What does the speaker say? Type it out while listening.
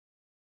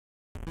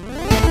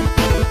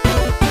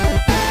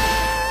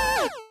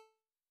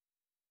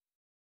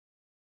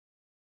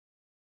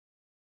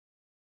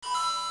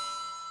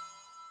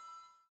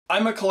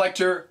I'm a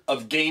collector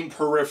of game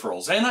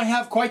peripherals, and I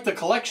have quite the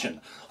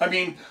collection. I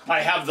mean,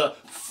 I have the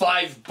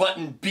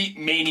 5-button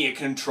Beatmania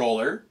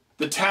controller,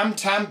 the Tam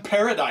Tam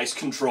Paradise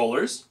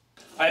controllers,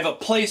 I have a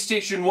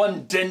PlayStation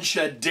 1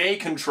 Densha Day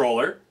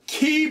controller,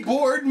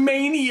 Keyboard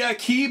Mania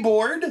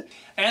keyboard,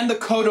 and the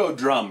Kodo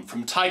drum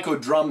from Taiko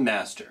Drum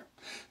Master.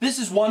 This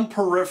is one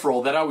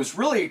peripheral that I was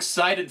really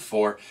excited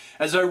for,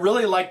 as I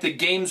really like the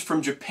games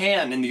from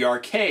Japan in the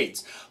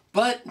arcades.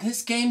 But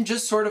this game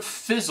just sort of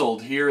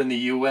fizzled here in the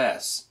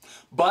US.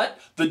 But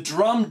the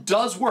drum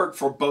does work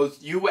for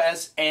both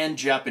US and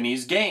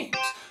Japanese games.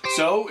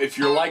 So if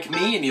you're like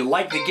me and you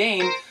like the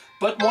game,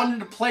 but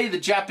wanted to play the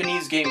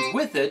Japanese games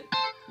with it,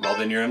 well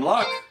then you're in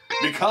luck.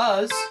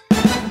 Because...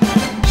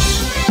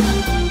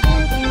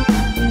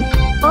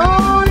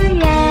 oh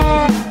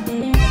yeah!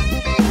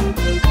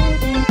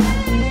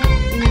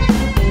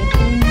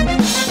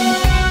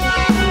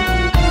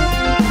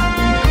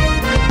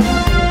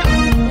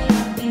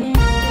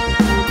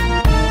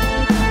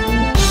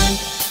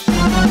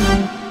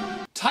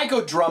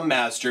 Taiko Drum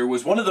Master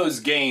was one of those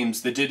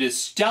games that did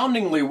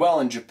astoundingly well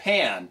in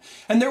Japan,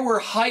 and there were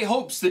high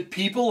hopes that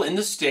people in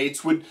the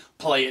States would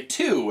play it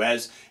too,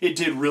 as it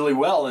did really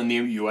well in the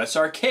US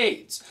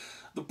arcades.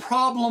 The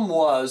problem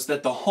was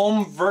that the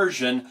home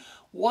version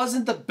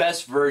wasn't the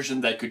best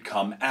version that could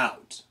come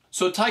out.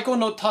 So Taiko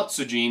no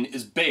Tatsujin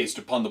is based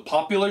upon the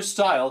popular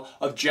style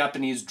of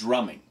Japanese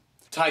drumming.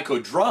 Taiko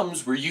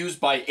drums were used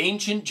by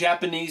ancient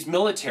Japanese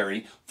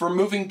military for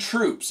moving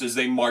troops as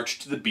they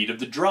marched to the beat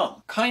of the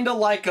drum. Kinda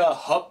like a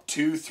hup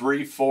 2,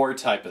 3, 4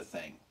 type of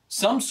thing.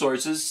 Some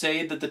sources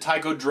say that the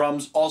Taiko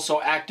drums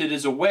also acted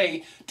as a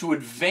way to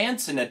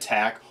advance an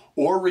attack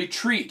or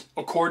retreat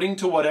according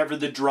to whatever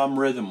the drum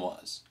rhythm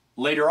was.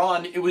 Later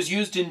on, it was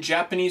used in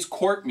Japanese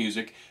court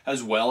music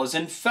as well as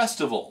in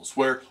festivals,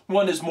 where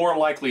one is more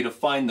likely to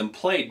find them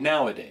played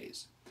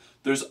nowadays.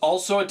 There's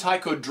also a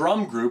Taiko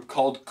drum group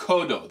called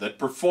Kodo that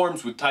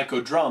performs with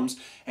Taiko drums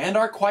and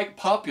are quite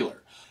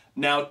popular.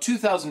 Now,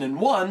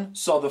 2001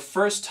 saw the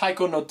first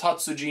Taiko no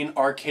Tatsujin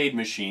arcade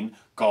machine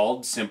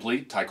called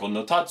simply Taiko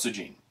no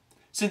Tatsujin.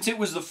 Since it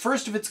was the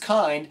first of its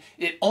kind,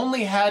 it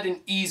only had an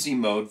easy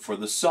mode for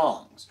the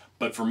songs.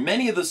 But for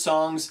many of the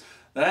songs,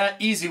 that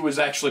easy was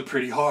actually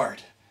pretty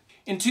hard.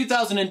 In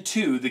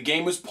 2002, the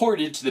game was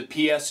ported to the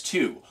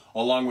PS2,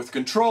 along with a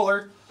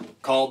controller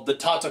called the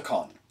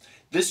Tatakon.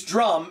 This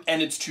drum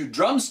and its 2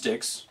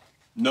 drumsticks,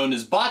 known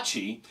as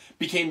bachi,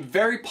 became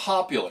very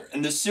popular,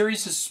 and the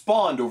series has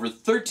spawned over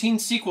 13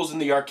 sequels in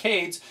the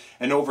arcades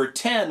and over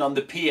 10 on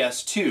the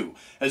PS2,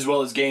 as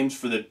well as games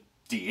for the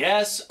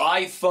DS,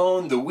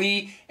 iPhone, the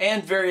Wii,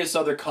 and various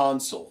other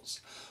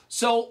consoles.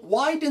 So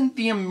why didn't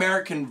the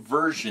American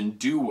version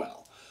do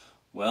well?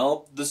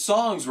 Well, the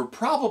songs were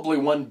probably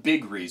one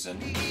big reason.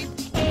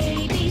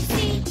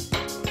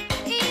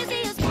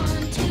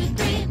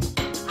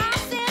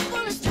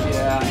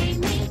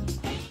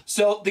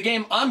 So the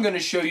game I'm going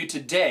to show you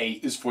today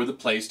is for the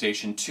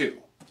PlayStation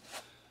 2.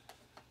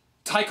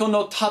 Taiko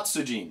no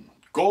Tatsujin,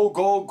 Go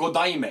Go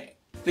Godaime.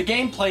 The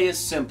gameplay is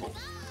simple.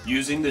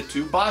 Using the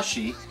 2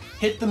 bashi,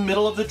 hit the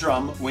middle of the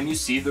drum when you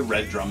see the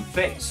red drum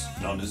face,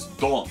 known as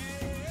don,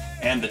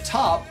 and the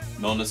top,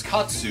 known as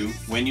katsu,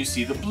 when you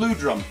see the blue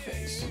drum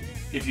face.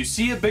 If you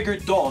see a bigger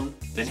don,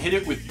 then hit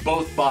it with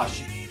both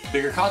bashi.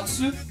 Bigger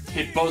katsu,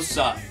 hit both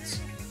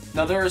sides.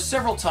 Now there are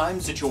several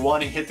times that you'll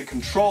want to hit the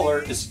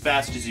controller as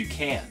fast as you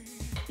can.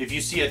 If you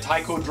see a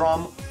taiko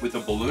drum with a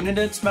balloon in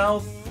its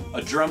mouth,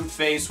 a drum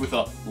face with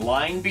a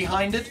line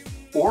behind it,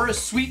 or a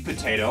sweet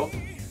potato,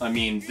 I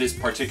mean this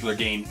particular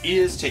game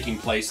is taking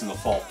place in the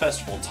fall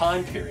festival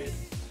time period,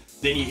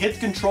 then you hit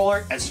the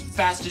controller as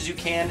fast as you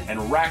can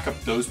and rack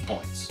up those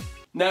points.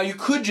 Now you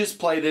could just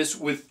play this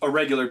with a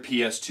regular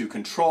PS2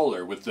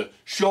 controller, with the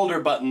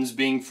shoulder buttons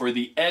being for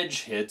the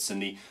edge hits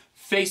and the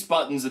face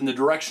buttons and the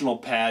directional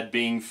pad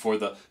being for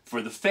the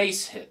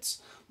face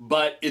hits.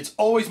 But it's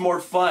always more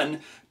fun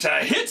to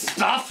hit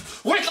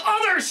stuff with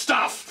other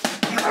stuff!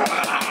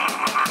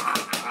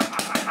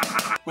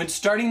 When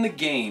starting the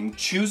game,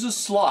 choose a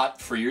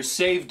slot for your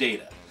save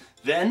data.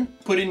 Then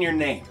put in your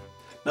name.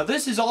 Now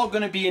this is all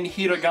going to be in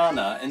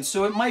hiragana, and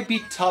so it might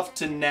be tough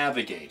to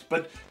navigate,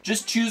 but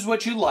just choose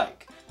what you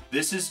like.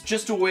 This is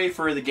just a way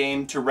for the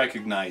game to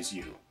recognize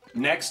you.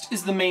 Next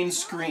is the main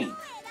screen.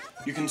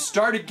 You can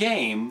start a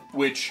game,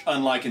 which,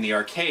 unlike in the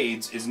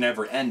arcades, is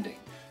never ending.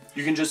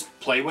 You can just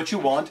play what you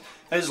want,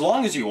 as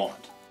long as you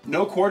want.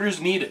 No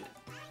quarters needed.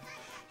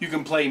 You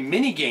can play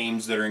mini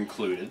games that are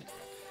included.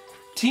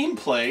 Team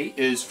play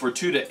is for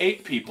 2 to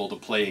 8 people to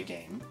play a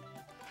game.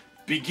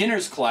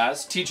 Beginner's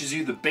class teaches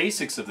you the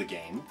basics of the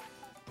game.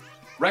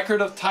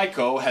 Record of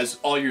Taiko has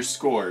all your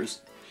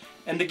scores.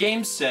 And the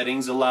game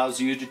settings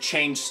allows you to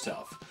change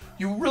stuff.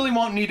 You really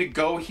won't need to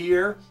go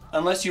here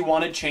unless you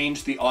want to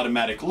change the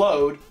automatic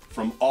load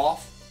from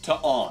off to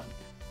on.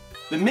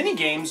 The mini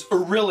games are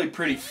really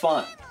pretty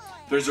fun.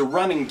 There's a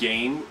running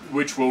game,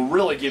 which will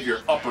really give your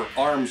upper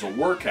arms a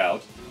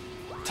workout.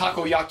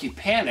 Takoyaki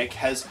Panic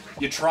has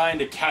you trying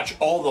to catch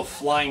all the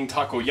flying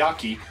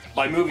takoyaki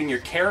by moving your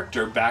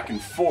character back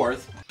and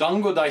forth.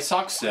 Dango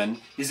Daisaksen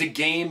is a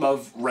game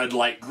of red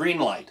light, green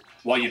light,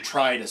 while you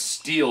try to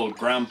steal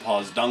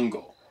Grandpa's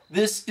dango.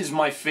 This is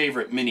my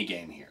favorite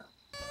minigame here.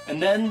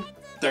 And then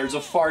there's a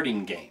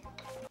farting game.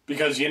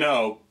 Because, you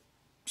know,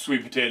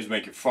 sweet potatoes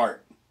make you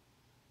fart.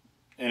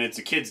 And it's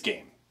a kid's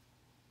game.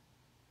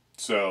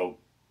 So,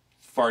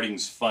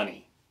 farting's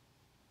funny.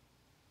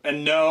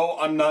 And no,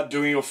 I'm not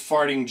doing a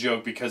farting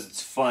joke because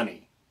it's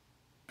funny.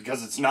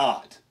 Because it's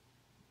not.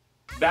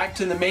 Back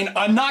to the main...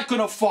 I'm not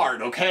gonna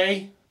fart,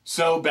 okay?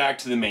 So back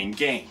to the main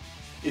game.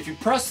 If you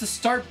press the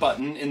start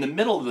button in the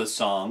middle of the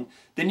song,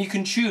 then you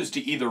can choose to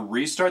either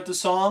restart the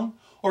song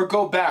or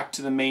go back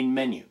to the main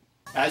menu.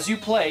 As you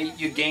play,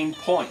 you gain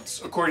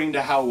points according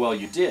to how well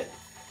you did.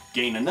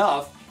 Gain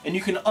enough, and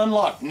you can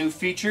unlock new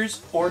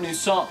features or new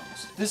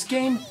songs. This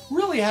game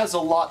really has a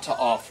lot to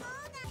offer.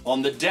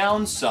 On the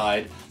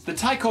downside, the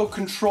Taiko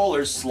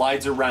controller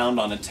slides around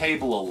on a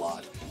table a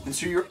lot, and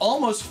so you're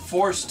almost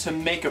forced to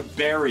make a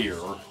barrier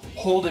or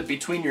hold it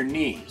between your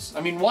knees.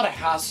 I mean, what a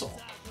hassle.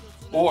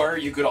 Or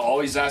you could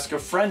always ask a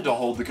friend to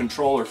hold the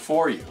controller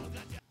for you.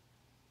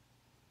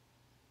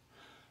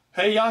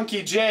 Hey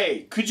Yankee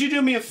J, could you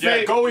do me a favor?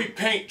 Yeah, go eat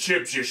paint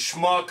chips, you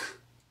schmuck.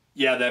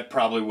 Yeah, that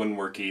probably wouldn't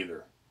work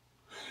either.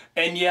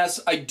 And yes,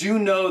 I do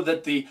know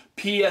that the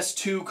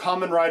PS2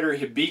 Kamen Rider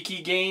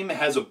Hibiki game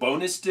has a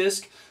bonus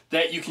disc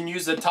that you can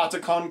use the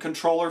Tatsujin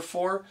controller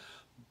for,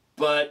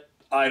 but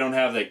I don't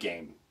have that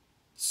game.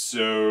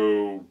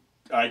 So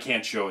I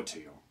can't show it to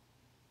you.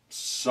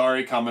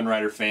 Sorry, Kamen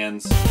Rider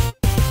fans.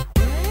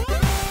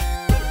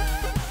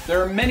 There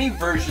are many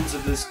versions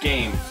of this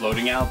game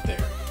floating out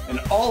there, and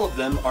all of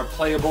them are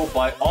playable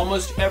by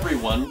almost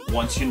everyone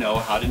once you know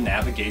how to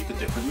navigate the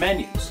different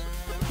menus.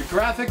 The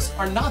graphics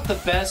are not the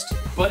best,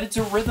 but it's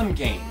a rhythm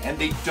game, and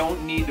they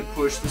don't need to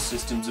push the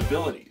system's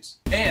abilities.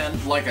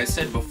 And, like I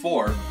said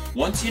before,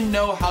 once you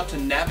know how to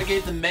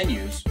navigate the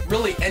menus,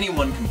 really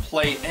anyone can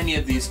play any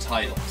of these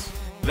titles.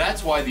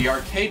 That's why the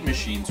arcade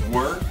machines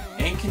were,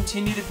 and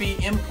continue to be,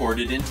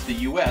 imported into the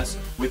US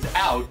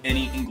without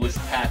any English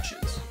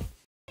patches.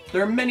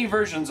 There are many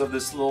versions of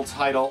this little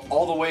title,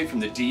 all the way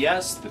from the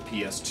DS, the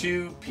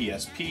PS2,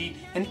 PSP,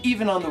 and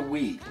even on the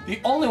Wii.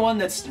 The only one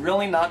that's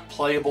really not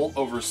playable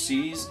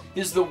overseas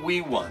is the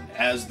Wii one,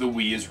 as the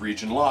Wii is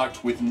region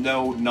locked with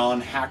no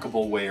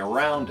non-hackable way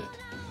around it.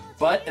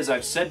 But as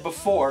I've said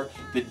before,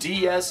 the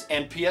DS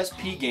and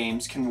PSP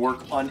games can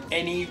work on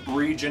any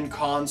region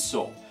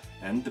console,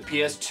 and the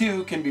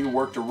PS2 can be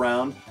worked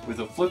around with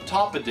a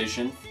flip-top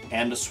edition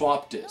and a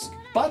swap disc.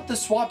 But the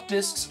swap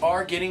discs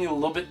are getting a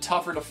little bit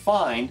tougher to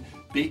find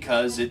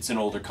because it's an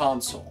older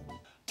console.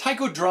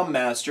 Taiko Drum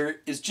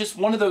Master is just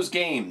one of those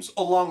games,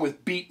 along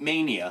with Beat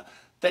Mania,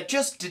 that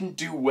just didn't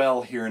do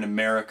well here in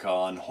America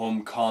on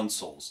home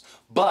consoles.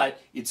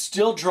 But it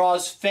still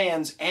draws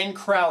fans and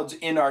crowds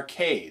in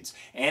arcades,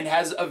 and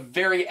has a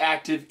very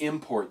active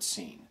import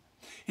scene.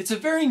 It's a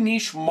very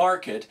niche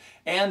market,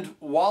 and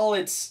while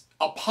it's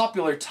a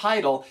popular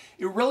title,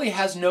 it really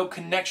has no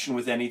connection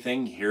with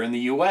anything here in the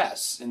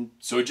US, and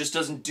so it just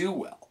doesn't do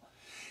well.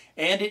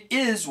 And it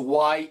is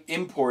why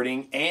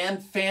importing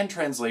and fan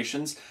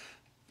translations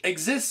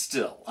exist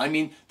still. I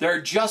mean, there are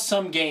just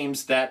some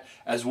games that,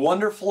 as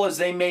wonderful as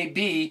they may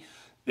be,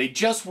 they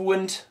just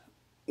wouldn't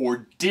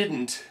or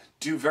didn't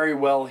do very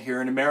well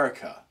here in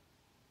America.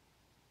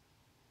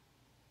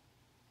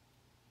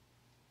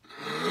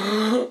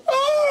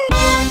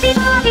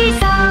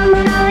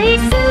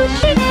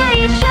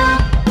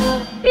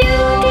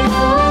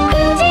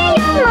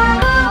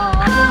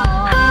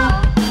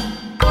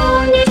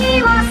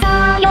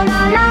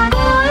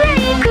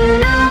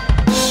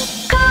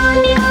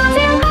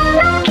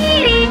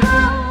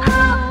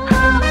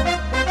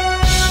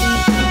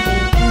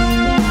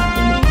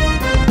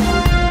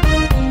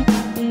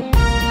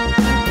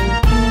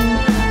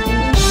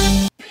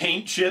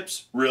 Paint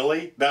chips?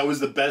 Really? That was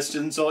the best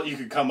insult you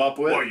could come up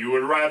with? What, you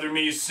would rather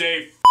me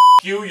say,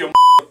 F you, you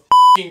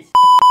f***ing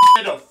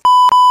head of